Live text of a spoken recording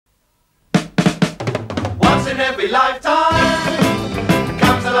Once in every lifetime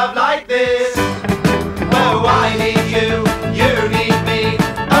comes a love like this. Oh, I need you, you need me.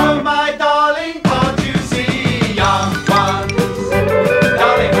 Oh, my darling, can't you see? Young ones,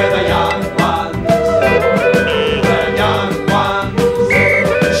 darling, we're the young ones. The young ones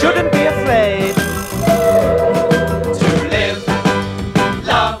shouldn't be afraid to live,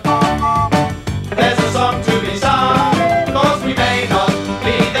 love. There's a song to be sung, 'cause we may not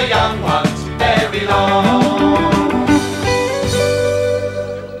be the young ones very long.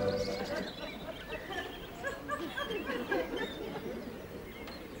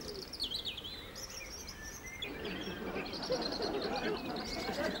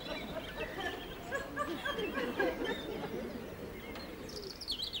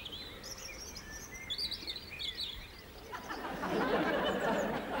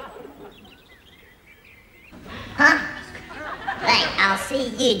 Huh? Right, I'll see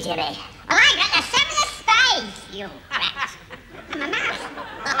you, Jimmy. Well, I got the 7 of spades, you rat. My mouth.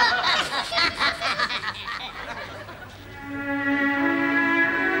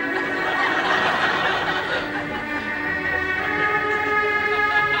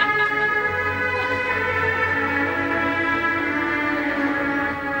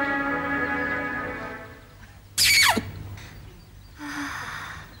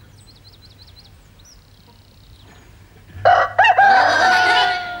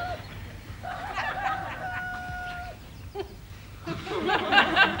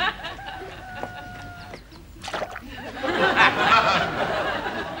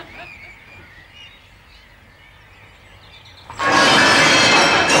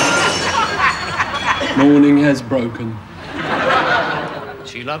 Morning has broken.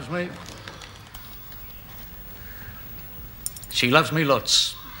 She loves me. She loves me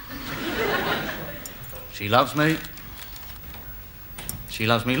lots. She loves me. She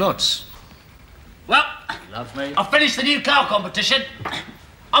loves me lots. Well, She loves me. I've finished the new car competition.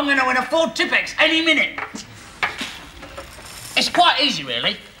 I'm going to win a Ford Tipex any minute. It's quite easy,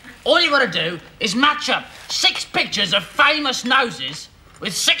 really. All you've got to do is match up 6 pictures of famous noses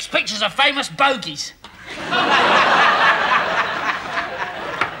with 6 pictures of famous bogies.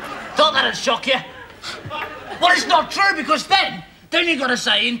 Thought that'd shock you. Well, it's not true, because then you've got to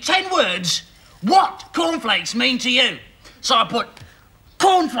say in 10 words what cornflakes mean to you. So I put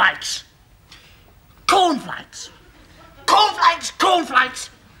cornflakes, cornflakes, cornflakes,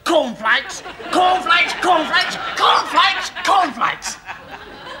 cornflakes, cornflakes, cornflakes, cornflakes, cornflakes, cornflakes.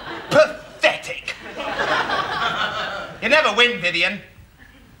 Pathetic. You never win, Vivian.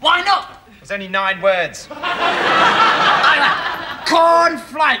 Why not? There's only 9 words.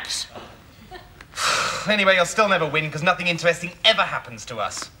 Cornflakes. Anyway, you'll still never win, because nothing interesting ever happens to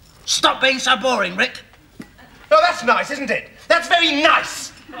us. Stop being so boring, Rick. Oh, that's nice, isn't it? That's very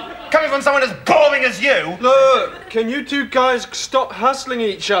nice. Coming from someone as boring as you. Look, can you two guys stop hassling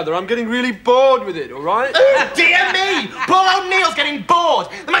each other? I'm getting really bored with it, all right? Oh, dear me! Poor old Neil's getting bored.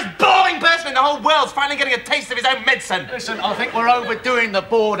 The most boring person in the whole world's finally getting a taste of his own medicine. Listen, I think we're overdoing the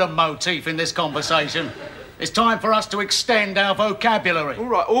boredom motif in this conversation. It's time for us to extend our vocabulary. All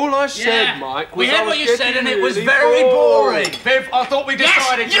right, all I said, Yeah. Mike, We was heard I was what you said, getting and it was really very boring. Viv, I thought we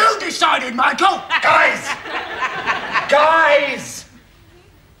decided... Yes, you decided, Michael. Guys! Guys!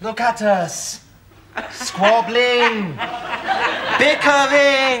 Look at us. Squabbling.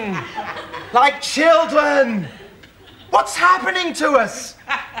 Bickering. Like children. What's happening to us?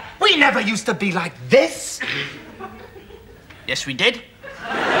 We never used to be like this. Yes, we did.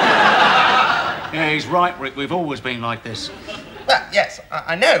 Yeah, he's right, Rick. We've always been like this. Well, yes,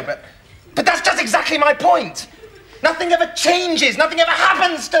 I know, but that's just exactly my point. Nothing ever changes. Nothing ever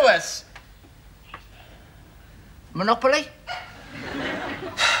happens to us. Monopoly?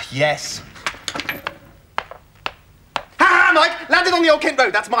 Yes. Ha, Mike! Landed on the Old Kent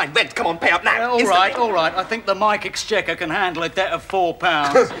Road. That's mine. Rent. Come on, pay up now. All Instantly. right, all right. I think the Mike Exchequer can handle a debt of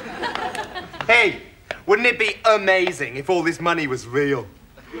 £4. Hey, wouldn't it be amazing if all this money was real?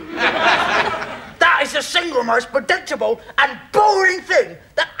 That is the single most predictable and boring thing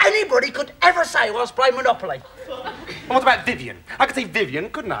that anybody could ever say whilst playing Monopoly. What about Vivian? I could say Vivian,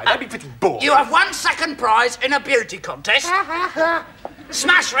 couldn't I? That'd be pretty boring. You have 1 second prize in a beauty contest.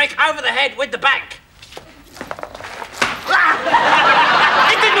 Smash Rick over the head with the bank.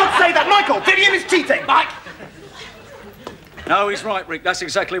 It did not say that, Michael! Vivian is cheating! Mike. No, he's right, Rick. That's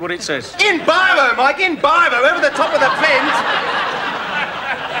exactly what it says. In biro, Mike, in biro, over the top of the print.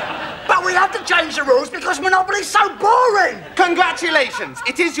 But we have to change the rules because Monopoly's so boring. Congratulations,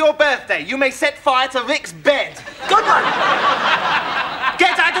 it is your birthday. You may set fire to Rick's bed. Good one.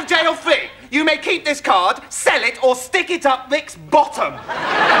 Get out of jail free. You may keep this card, sell it, or stick it up Rick's bottom.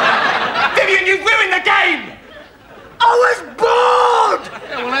 Vivian, you've ruined the game! I was bored!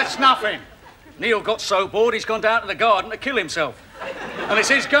 Yeah, well, that's nothing. Neil got so bored he's gone down to the garden to kill himself. And it's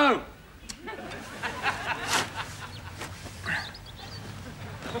his go.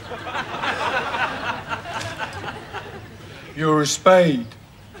 You're a spade.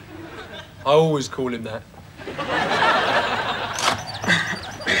 I always call him that.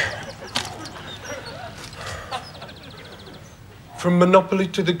 From Monopoly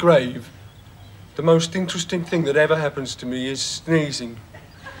to the grave, the most interesting thing that ever happens to me is sneezing.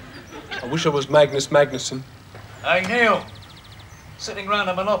 I wish I was Magnus Magnusson. Hey, Neil. Sitting round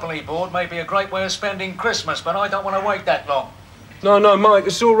a Monopoly board may be a great way of spending Christmas, but I don't want to wait that long. No, Mike,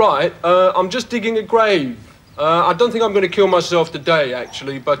 it's all right. I'm just digging a grave. I don't think I'm going to kill myself today,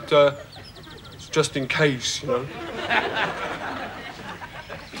 actually, but it's just in case, you know.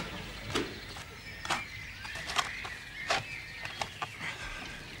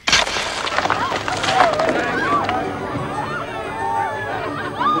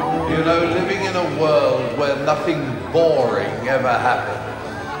 You know, living in a world where nothing boring ever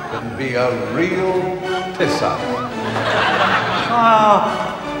happens can be a real piss-up.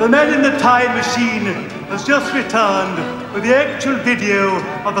 Ah, the man in the time machine has just returned with the actual video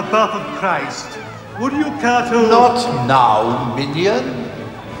of the birth of Christ. Would you care to... Not now, minion.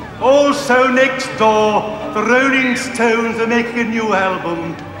 Also next door, the Rolling Stones are making a new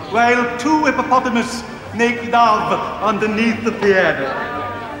album, while two hippopotamus make love underneath the piano.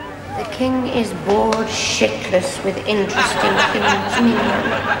 The king is bored shitless with interesting things, Minion.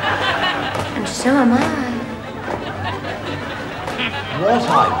 And so am I. What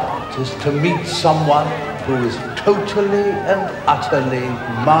I want is to meet someone who is totally and utterly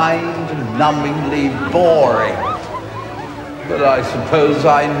mind-numbingly boring. But I suppose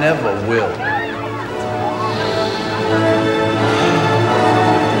I never will.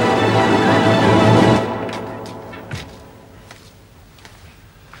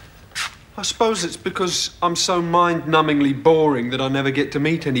 I suppose it's because I'm so mind-numbingly boring that I never get to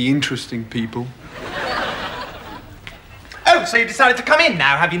meet any interesting people. Oh, so you decided to come in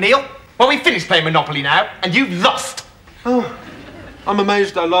now, have you, Neil? Well, we've finished playing Monopoly now, and you've lost. Oh, I'm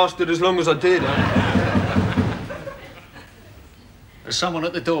amazed I lasted as long as I did. There's someone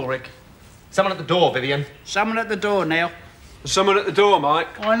at the door, Rick. Someone at the door, Vivian. Someone at the door, Neil. There's someone at the door,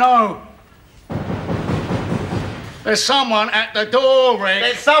 Mike. I know. There's someone at the door, Rick.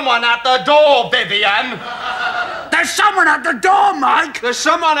 There's someone at the door, Vivian. There's someone at the door, Mike! There's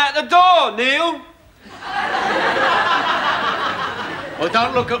someone at the door, Neil. Well,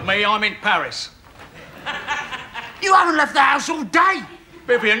 don't look at me, I'm in Paris. You haven't left the house all day.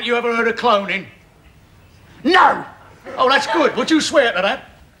 Vivian, you ever heard of cloning? No! Oh, that's good. Would you swear to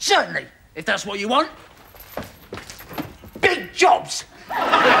that? Certainly, if that's what you want. Big jobs!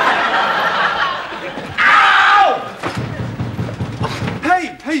 Ow!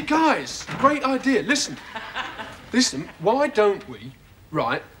 Hey, guys, great idea. Listen, why don't we,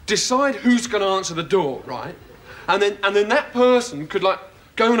 right, decide who's going to answer the door, right? And then that person could, like,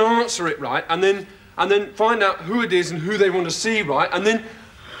 go and answer it, right? And then find out who it is and who they want to see, right? And then,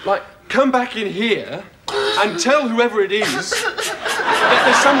 like, come back in here and tell whoever it is that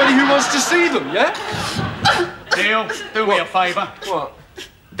there's somebody who wants to see them, yeah? Neil, do me a favour. What?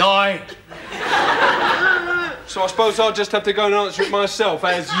 Die. So I suppose I'll just have to go and answer it myself,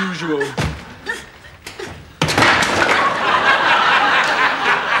 as usual.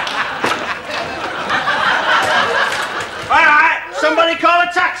 All right, somebody call a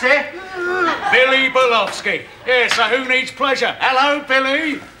taxi. Billy Bolofsky. Yeah, so who needs pleasure? Hello,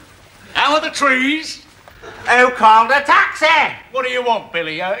 Billy. How are the trees? Who called a taxi? What do you want,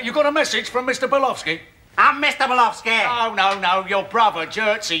 Billy? You got a message from Mr. Bolofsky? I'm Mr. Bolofsky. Oh, no, your brother,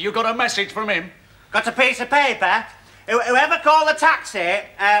 Jertsy. You got a message from him? Got a piece of paper? Whoever called the taxi,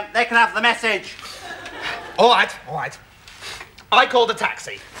 they can have the message. All right. I called a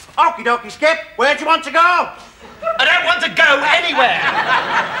taxi. Okie dokie, Skip. Where do you want to go? I don't want to go anywhere.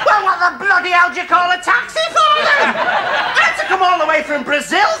 Well, what the bloody hell do you call a taxi for then? I had to come all the way from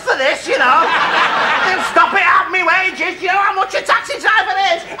Brazil for this, you know. They'll stop it at me wages. You know how much a taxi driver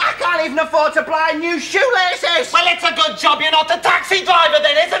is? I can't even afford to buy new shoelaces. Well, it's a good job you're not a taxi driver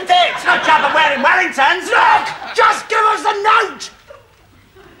then, isn't it? It's a good job I'm wearing Wellingtons. Look, just give us the note.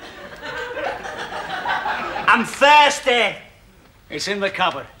 I'm thirsty. It's in the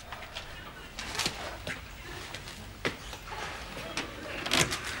cupboard.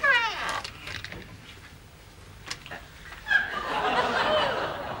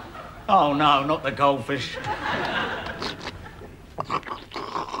 Oh, no, not the goldfish.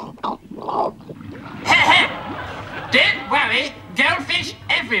 Don't worry, goldfish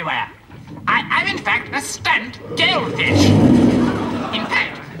everywhere. I'm in fact a stunt goldfish. In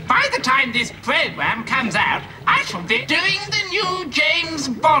fact, by the time this program comes out, I shall be doing the new James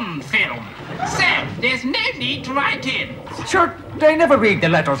Bond film. So, there's no need to write in. Sure, they never read the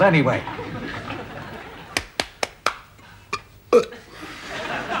letters anyway.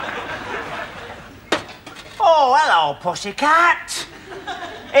 Oh, hello, pussycat.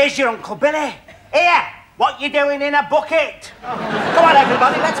 Here's your Uncle Billy. Here, what you doing in a bucket? Come on,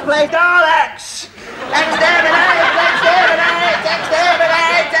 everybody, let's play Daleks. Exterminate, exterminate,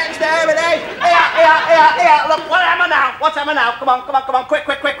 exterminate, exterminate. Here. Look, what am I now? What am I now? Come on. Quick.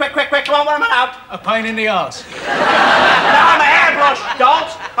 Come on, what am I now? A pain in the arse. No, I'm a hairbrush,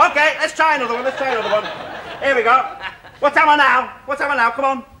 don't. Okay, let's try another one. Here we go. What am I now? Come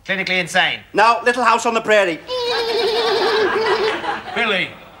on. Clinically insane. No, Little House on the Prairie.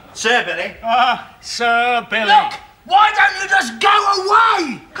 Billy. Sir Billy. Sir Billy. Look, why don't you just go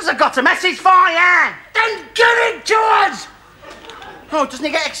away? Because I've got a message for you. Then get it to us! Oh, doesn't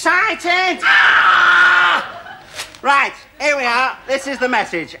he get excited? Right, here we are. This is the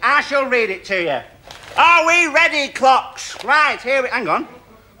message. I shall read it to you. Are we ready, clocks? Right, hang on.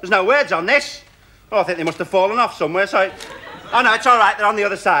 There's no words on this. Oh, I think they must have fallen off somewhere, so... Oh, no, it's all right. They're on the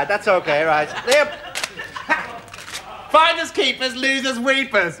other side. That's okay, right. There. Finders keepers, losers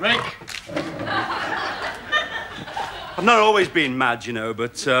weepers. Rick. I've not always been mad, you know,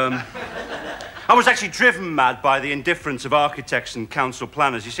 but I was actually driven mad by the indifference of architects and council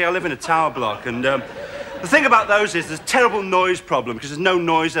planners. You see, I live in a tower block, and the thing about those is there's a terrible noise problem because there's no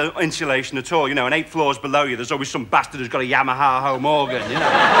noise insulation at all. You know, and 8 floors below you, there's always some bastard who's got a Yamaha home organ, you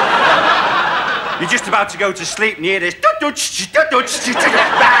know. You're just about to go to sleep and you hear this.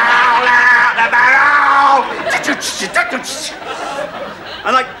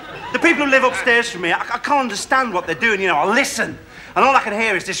 And, like, the people who live upstairs from me, I can't understand what they're doing, you know. I listen, and all I can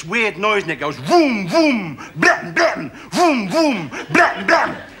hear is this weird noise, and it goes vroom, vroom, blam, blam, vroom, vroom, blam,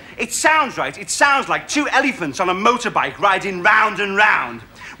 blam. It sounds like 2 elephants on a motorbike riding round and round,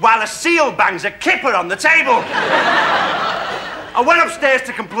 while a seal bangs a kipper on the table. I went upstairs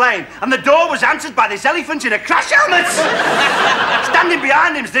to complain, and the door was answered by this elephant in a crash helmet. Standing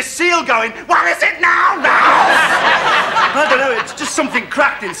behind him is this seal going, "What is it now, I don't know, it's just something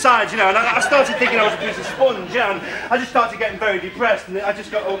cracked inside, you know, and I started thinking I was a piece of sponge, you know, and I just started getting very depressed, and I just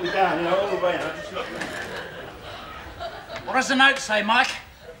got all the way down, you know, all the way, and I just got... What does the note say, Mike?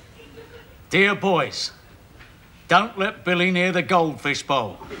 Dear boys, don't let Billy near the goldfish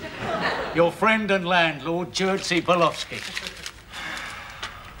bowl. Your friend and landlord, Jerzy Bolowski.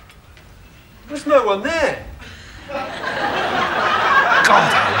 There's no one there. God,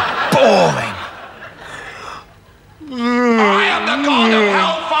 how boring. I am the god of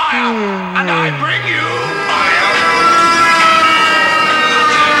hellfire, and I bring you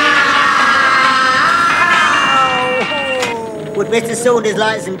fire. Would Mr. Saunders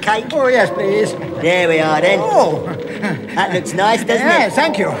like some cake? Oh, yes, please. There we are, then. Oh. That looks nice, doesn't it? Yes,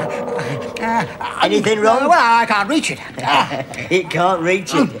 thank you. Anything wrong? Well, I can't reach it. It can't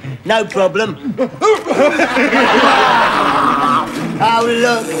reach it. No problem. Oh,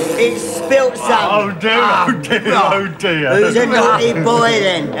 look, it's spilt some. Oh, dear. Who's a naughty boy,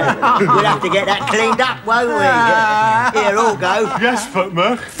 then? We'll have to get that cleaned up, won't we? Here, all go. Yes,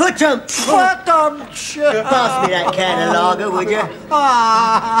 Footmer. Foot'em! Pass me that can of lager, would you?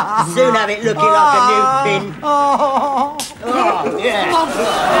 Soon have it looking like a new pin. Oh, yeah.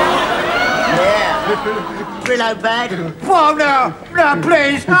 Yeah. Brillo bad. Oh, no,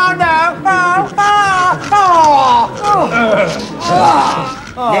 please. Oh, no.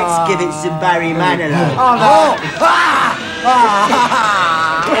 Let's give it some Barry Manilow.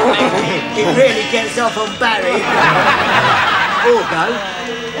 It really gets off on Barry. Orgo,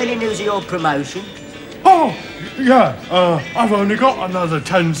 any news of your promotion? Oh, yeah, I've only got another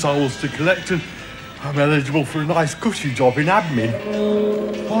 10 souls to collect and I'm eligible for a nice cushy job in admin.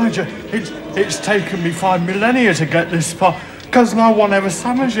 Mind you, it's taken me 5 millennia to get this far, because no one ever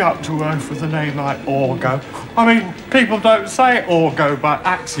summons you up to earth with a name like Orgo. I mean, people don't say Orgo by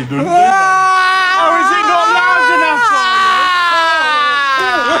accident, do they? Oh, is it not loud enough for you?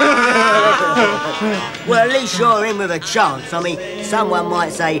 Well, at least you're in with a chance. I mean, someone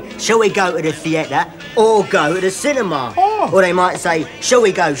might say, shall we go to the theatre or go to the cinema? Or they might say, shall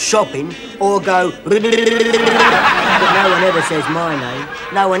we go shopping or go... But no one ever says my name.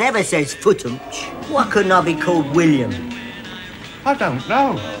 No one ever says Foot'em. Why couldn't I be called William? I don't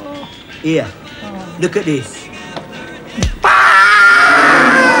know. Here, look at this.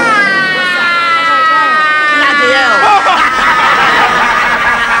 Bloody hell!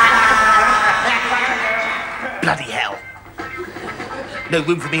 Bloody hell. No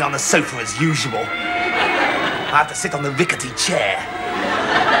room for me on the sofa as usual. I have to sit on the rickety chair.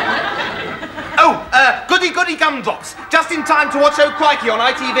 Oh, goody gumdrops. Just in time to watch Oh Crikey on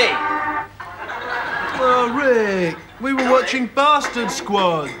ITV. Oh, Rick, we were watching Bastard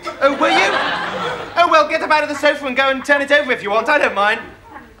Squad. Oh, were you? Oh, well, get up out of the sofa and go and turn it over if you want. I don't mind.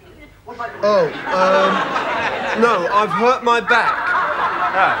 Oh, no, I've hurt my back.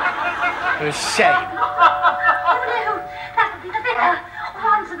 Oh, what a shame. Oh, no, that would be the vicar.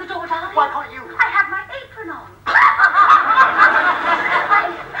 Oh, answer the door, darling. Why can't you? I have my apron on.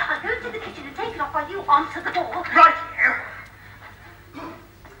 I'll go to the kitchen and take it off while you answer the door. Right here.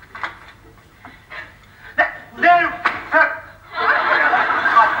 No! I'm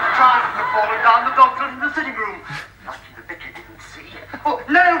trying to fall down the doctor in the sitting room. Lucky the vicar didn't see. Oh,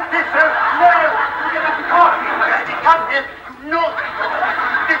 no, Biffo, no! Come here, you naughty!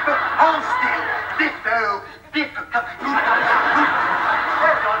 Biffo, hold still! Biffo, come.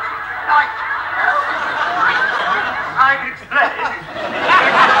 I can explain.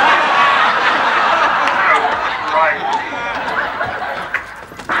 Right.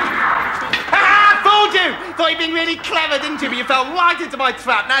 Fooled you! Thought you'd been really clever, didn't you? But you fell right into my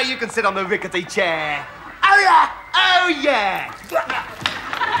trap. Now you can sit on the rickety chair. Oh, yeah! Oh, yeah!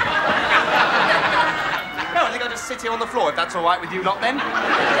 No, I think I'll just sit here on the floor, if that's all right with you lot, then. All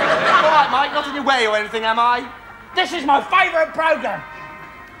right, Mike, not in your way or anything, am I? This is my favourite programme.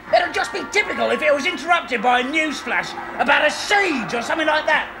 It'll just be typical if it was interrupted by a news flash about a siege or something like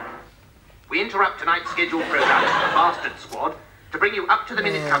that. We interrupt tonight's scheduled programme, The Bastard Squad, to bring you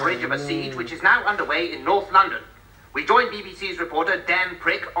up-to-the-minute coverage of a siege which is now underway in North London. We join BBC's reporter Dan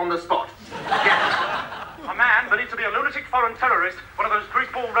Prick on the spot. A man believed to be a lunatic foreign terrorist, one of those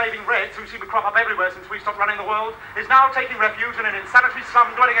greaseball raving Reds who seem to crop up everywhere since we stopped running the world, is now taking refuge in an insanitary slum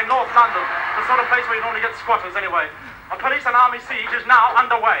dwelling in North London, the sort of place where you normally get squatters anyway. A police and army siege is now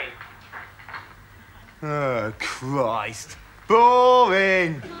underway. Oh, Christ.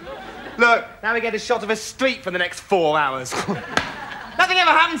 Boring. Look, now we get a shot of a street for the next 4 hours. Nothing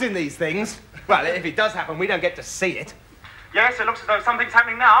ever happens in these things. Well, if it does happen, we don't get to see it. Yes, it looks as though something's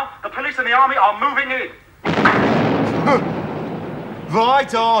happening now. The police and the army are moving in.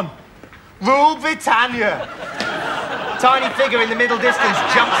 Right on. Rule Britannia. Tiny figure in the middle distance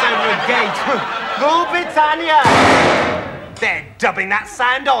jumps over a gate. Rule Britannia. They're dubbing that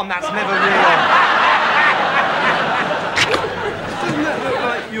sound on. That's never real. Doesn't that look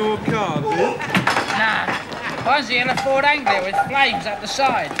like your car, Bill? Nah, mine's a yellow Ford Anglia with flames up the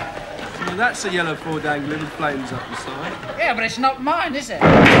side. Well, that's a yellow Ford Anglia with flames up the side. Yeah, but it's not mine, is it?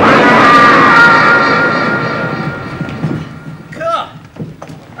 God,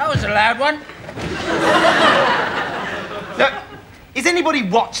 that was a loud one. Look, is anybody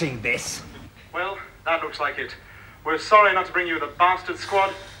watching this? Well, that looks like it. We're sorry not to bring you the Bastard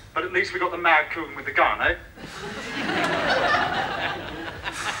Squad, but at least we got the mad coon with the gun, eh?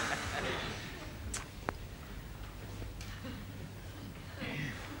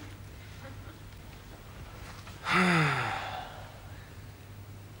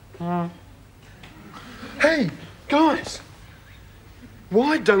 Hey, guys,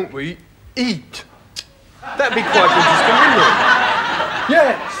 why don't we eat? That'd be quite interesting, wouldn't it?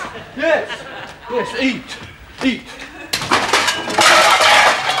 Yes, eat.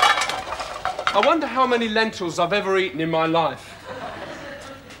 I wonder how many lentils I've ever eaten in my life.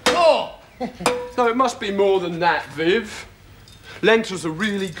 Oh! No, it must be more than that, Viv. Lentils are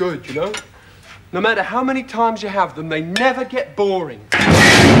really good, you know? No matter how many times you have them, they never get boring.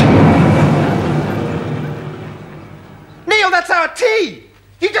 Neil, that's our tea!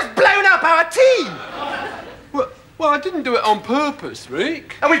 You've just blown up our tea! Well, I didn't do it on purpose,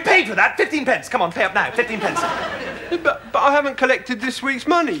 Rick. And we paid for that, 15 pence. Come on, pay up now, 15 pence. But I haven't collected this week's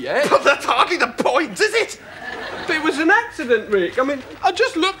money yet. But that's hardly the point, is it? But it was an accident, Rick. I mean, I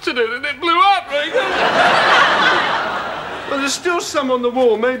just looked at it and it blew up, Rick. Well, there's still some on the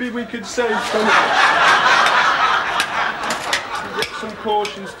wall. Maybe we could save some. Get some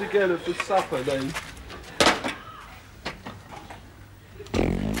portions together for supper, then.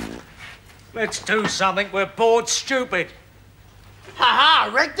 Let's do something. We're bored stupid. Ha-ha,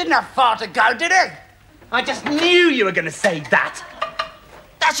 Rick didn't have far to go, did he? I just knew you were going to say that.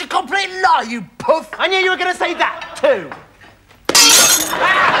 That's a complete lie, you puff. I knew you were going to say that, too.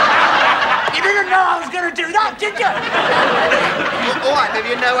 You didn't know I was going to do that, did you? All right, maybe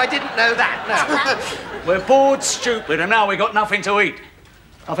you know I didn't know that. No. We're bored stupid and now we got nothing to eat.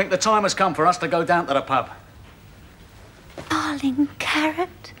 I think the time has come for us to go down to the pub. Darling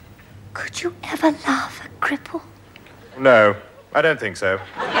Carrot, could you ever laugh a cripple? No, I don't think so.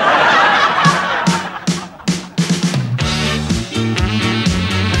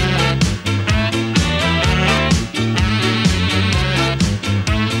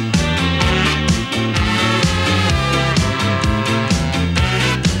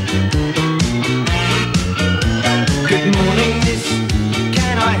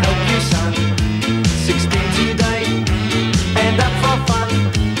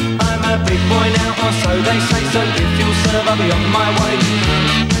 serve, I'll be on my way.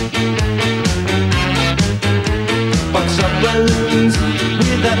 Box of balloons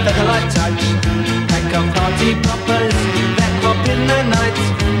with a feather-light touch. Pack of party poppers that pop in the night.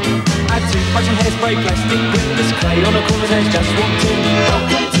 Add toothbrush and hairspray, plastic witness clay on a corner's edge, just walked in.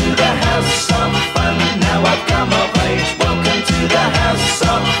 Welcome to the house of fun, now I've come of age. Welcome to the house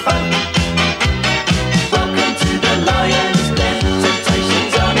of fun. Welcome to the lion's den,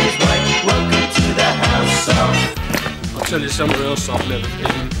 temptations on his way. Welcome to the house of... I'll tell you somewhere else I've never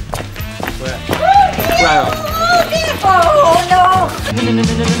been. Where? Wow. Oh, no!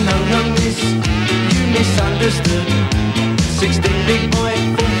 No, miss, you misunderstood. 16 big boy,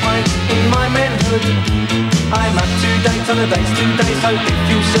 full fight in my manhood. I'm up to date on the dates today, so if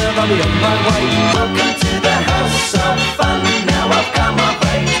you serve, I'll be on my way. Welcome to the house of fun, now I've come of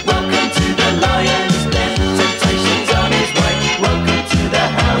age. Welcome to the lion's den, temptations on his way. Welcome to the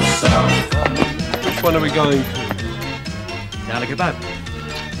house of fun. Which one are we going to? Doner kebab.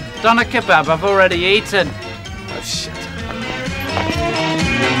 Doner kebab, I've already eaten. Oh, shit.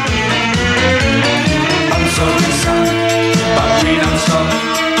 I'm sorry, son, but we don't stop.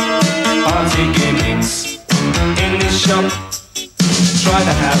 Party gimmicks in this shop. Try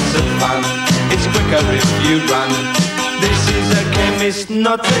the house of fun, it's quicker if you run. This is a chemist,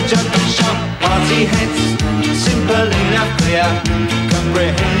 not a junkie shop. Party hats, simple enough, clear.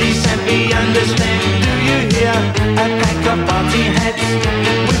 Comprehend these and be understand, do you hear? A pack of party hats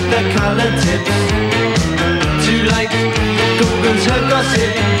with the colour tips. Too late, Google's her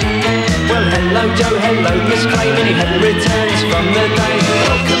gossip. Well, hello Joe, hello Miss Clay, many had returns from the day.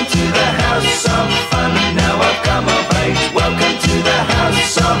 Welcome to the house of fun, now I've come of age. Welcome to the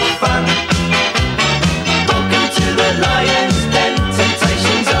house of fun. Welcome to the lion's den,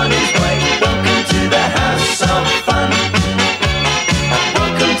 temptations on his way. Welcome to the house of fun.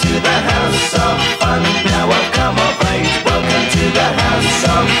 Welcome to the house of fun, now I've come of age. Welcome to the house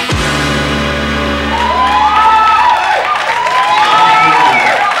of fun.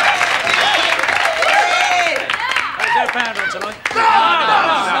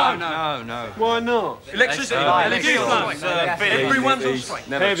 No. Why not? Electricity. Everyone's on strike.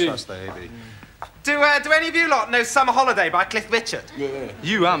 Never trust the heavy. Do any of you lot know Summer Holiday by Cliff Richard? Yeah.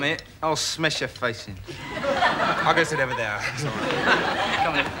 You hum it, I'll smash your face in. I'll go sit over there. It's all right.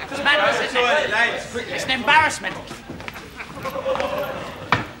 Come on. It's madness, isn't it? It's an embarrassment.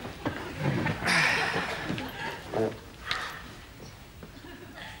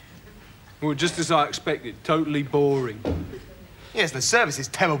 Well, just as I expected, totally boring. Yes, the service is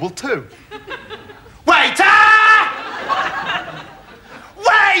terrible too. Waiter!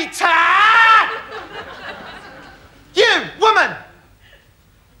 Waiter! You, woman!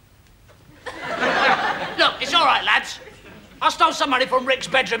 Look, it's all right, lads. I stole some money from Rick's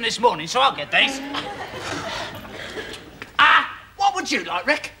bedroom this morning, so I'll get these. What would you like,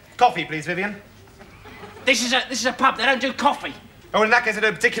 Rick? Coffee, please, Vivian. This is a pub. They don't do coffee. Oh, in that case, I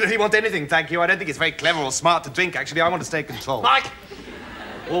don't particularly want anything, thank you. I don't think it's very clever or smart to drink, actually. I want to stay controlled. Mike?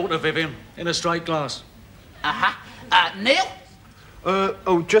 Water, Vivian, in a straight glass. Neil?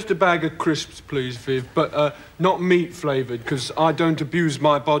 Just a bag of crisps, please, Viv, but not meat-flavoured, because I don't abuse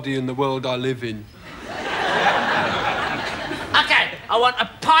my body in the world I live in. OK, I want a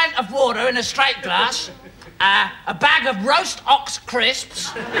pint of water in a straight glass, a bag of roast ox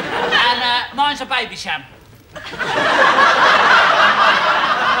crisps, and mine's a baby sham.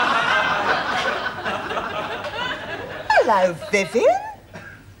 Hello, Vivian.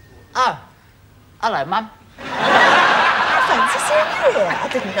 Oh, hello, Mum. Fancy seeing you here. I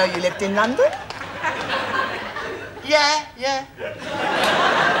didn't know you lived in London. Yeah.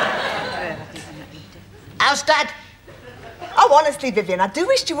 How's Dad? Oh, honestly, Vivian, I do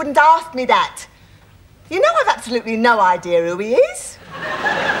wish you wouldn't ask me that. You know I've absolutely no idea who he is.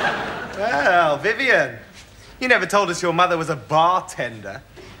 Well, Vivian, you never told us your mother was a bartender.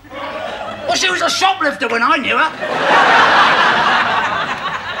 Well, she was a shoplifter when I knew her.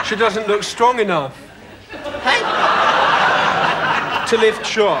 She doesn't look strong enough. Hey? To lift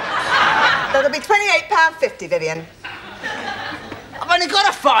shots. That'll be £28.50, Vivian. I've only got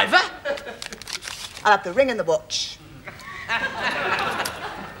a fiver. I'll have the ring and the watch.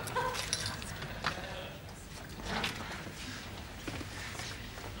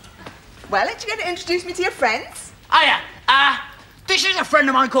 Well, aren't you going to introduce me to your friends? Oh, yeah. This is a friend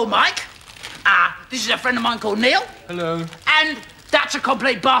of mine called Mike. This is a friend of mine called Neil. Hello. And that's a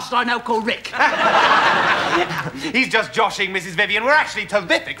complete bastard I know called Rick. He's just joshing Mrs. Vivian. We're actually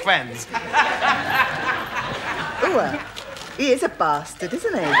terrific friends. Ooh, he is a bastard,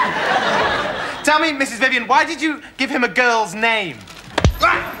 isn't he? Tell me, Mrs. Vivian, why did you give him a girl's name?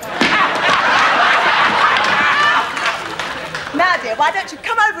 Now, dear, why don't you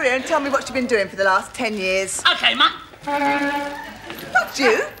come over here and tell me what you've been doing for the last 10 years? OK, Mum. Not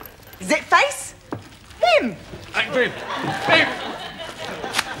you. Zip-face. Him. Him.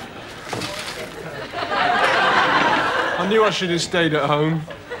 I knew I should have stayed at home.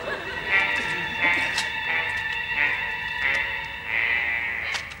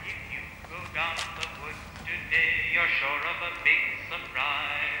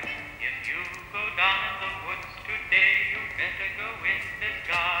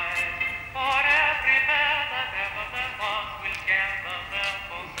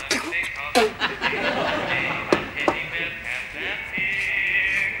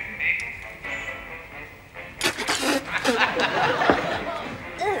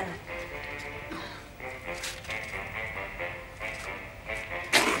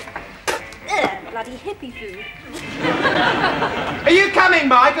 Bloody hippie food. Are you coming,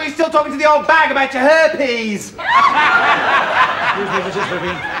 Mike, or are you still talking to the old bag about your herpes? Excuse me, Mrs.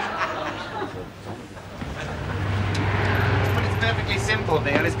 Vivian. But it's perfectly simple,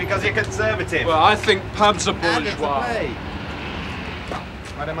 Neil. It's because you're conservative. Well, I think pubs are And it's a bourgeois. play.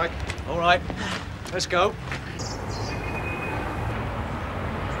 Right then, Mike. All right, let's go.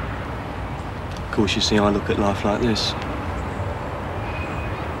 Of course, you see, I look at life like this.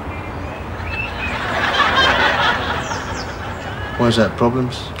 Why is that,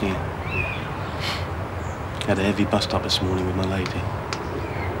 problems? Yeah. Had a heavy bust up this morning with my lady.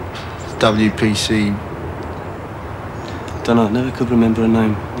 WPC. Don't know, never could remember her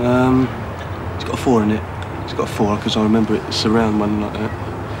name. It's got a 4 in it. It's got a 4 because I remember it. It's a round one like that.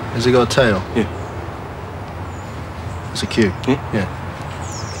 Has it got a tail? Yeah. It's a Q? Yeah? Yeah.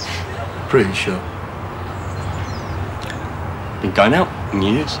 Pretty sure. Been going out in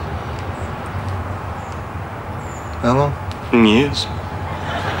years. How long? In years.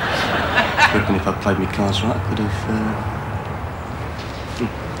 Reckon if I played my cards right, I could have.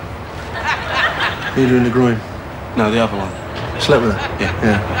 Hit her in the groin? No, the other one. Slept with her? Yeah.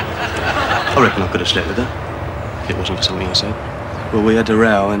 Yeah. I reckon I could have slept with her if it wasn't for something I said. Well, we had a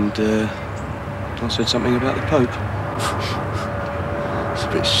row and I said something about the Pope. It's a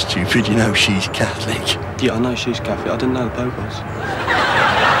bit stupid, you know she's Catholic. Yeah, I know she's Catholic. I didn't know the Pope was.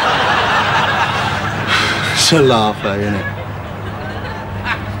 It's a laugh, though, isn't it?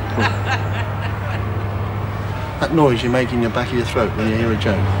 That noise you make in the back of your throat when you hear a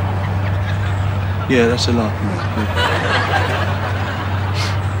joke. Yeah, that's a laugh.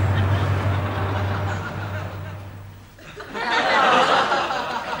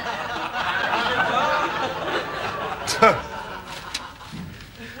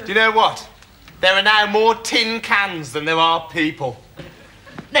 Do you know what? There are now more tin cans than there are people.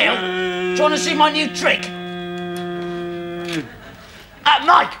 Neil, do you want to see my new trick?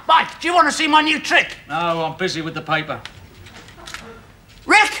 Mike, do you want to see my new trick? No, I'm busy with the paper.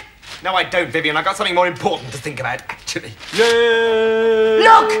 Rick! No, I don't, Vivian. I've got something more important to think about, actually. Yay!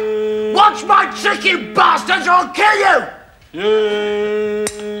 Look! Watch my trick, you bastards, or I'll kill you! Yay!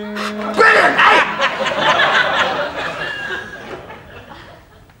 Brilliant, eh?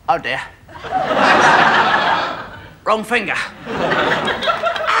 Oh, dear. Wrong finger.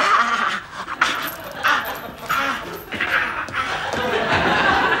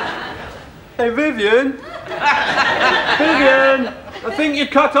 Hey, Vivian. Vivian, I think you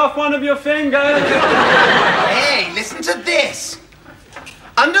cut off one of your fingers. Hey, listen to this.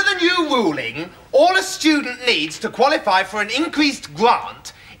 Under the new ruling, all a student needs to qualify for an increased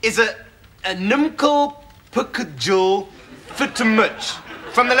grant is a numcal pukajul futumuch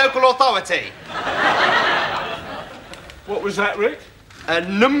from the local authority. What was that, Rick? A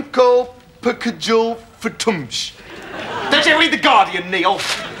numcal pukajul futumch. Don't you read The Guardian, Neil?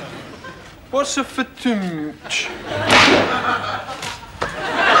 What's a futumch?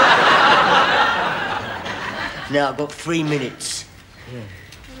 Now I've got 3 minutes.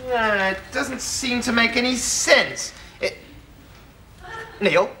 It doesn't seem to make any sense.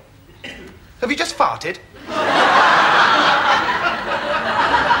 Neil, have you just farted? No,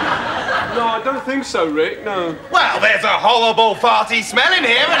 I don't think so, Rick, no. Well, there's a horrible farty smell in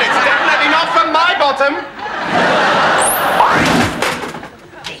here, and it's definitely not from my bottom.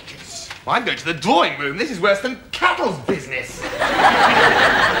 Well, I'm going to the drawing room. This is worse than Cattle's business.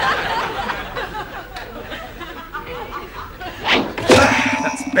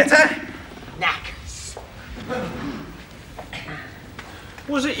 That's better. Knackers.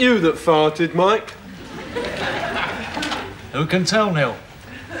 Was it you that farted, Mike? Who can tell, Neil?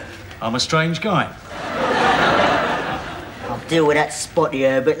 I'm a strange guy. I'll deal with that spotty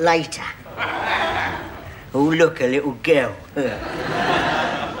Herbert later. Oh, look, a little girl.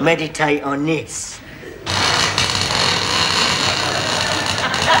 Meditate on this.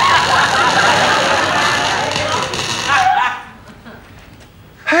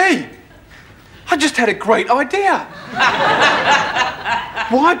 Hey, I just had a great idea.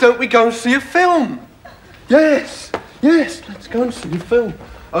 Why don't we go and see a film? Yes, let's go and see a film.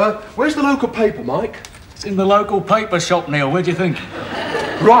 Where's the local paper, Mike? It's in the local paper shop, Neil. Where do you think?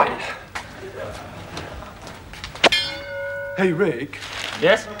 Right. Hey, Rick.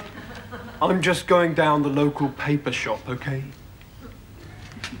 Yes? I'm just going down the local paper shop, okay?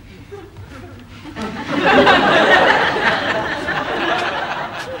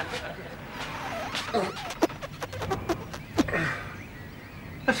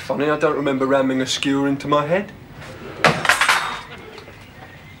 That's funny, I don't remember ramming a skewer into my head.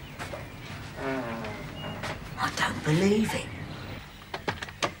 I don't believe it.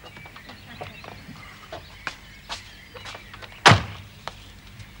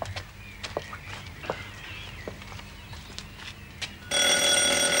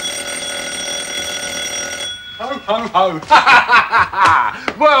 Ho, ho, ho.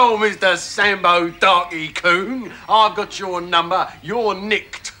 Well, Mr. Sambo Darky Coon, I've got your number. You're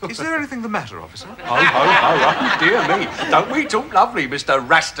nicked. Is there anything the matter, officer? Ho, ho, ho, oh, dear me. Don't we talk lovely, Mr.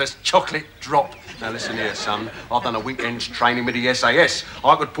 Rastus Chocolate Drop. Now, listen here, son. I've done a weekend's training with the SAS.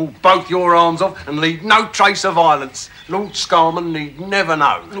 I could pull both your arms off and leave no trace of violence. Lord Scarman need never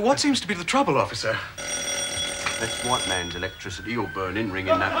know. What seems to be the trouble, officer? That's white man's electricity all burning,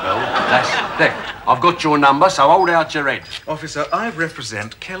 ringing that bell. There. I've got your number, so hold out your head. Officer, I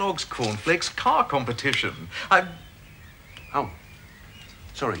represent Kellogg's Cornflakes car competition. Oh.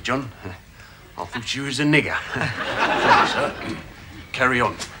 Sorry, John. I thought you was a nigger. Sorry, sir. Carry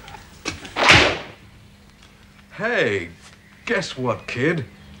on. Hey, guess what, kid?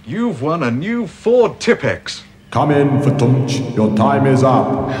 You've won a new Ford Tipex. Come in, Fatunch. Your time is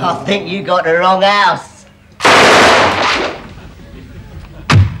up. I think you got the wrong house.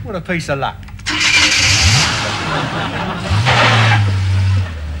 What a piece of luck.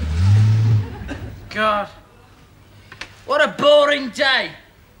 God, what a boring day.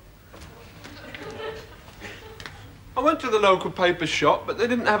 I went to the local paper shop, but they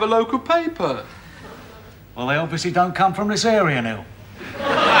didn't have a local paper. Well, they obviously don't come from this area, Neil.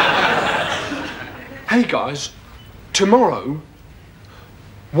 Hey, guys, tomorrow,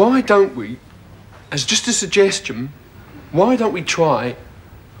 why don't we, as just a suggestion, why don't we try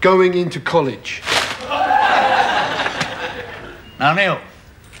going into college? Now, Neil,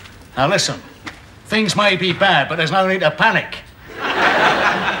 now listen. Things may be bad, but there's no need to panic.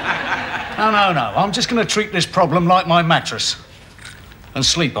 No. I'm just going to treat this problem like my mattress and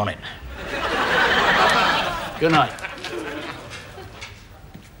sleep on it. Good night.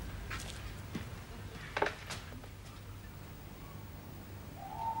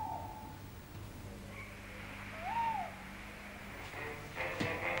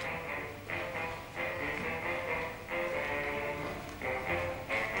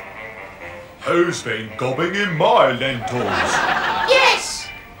 Who's been gobbing in my lentils? Yes!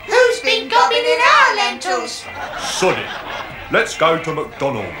 Who's been gobbing in our lentils? Sod it. Let's go to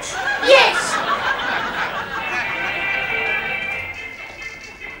McDonald's. Yes!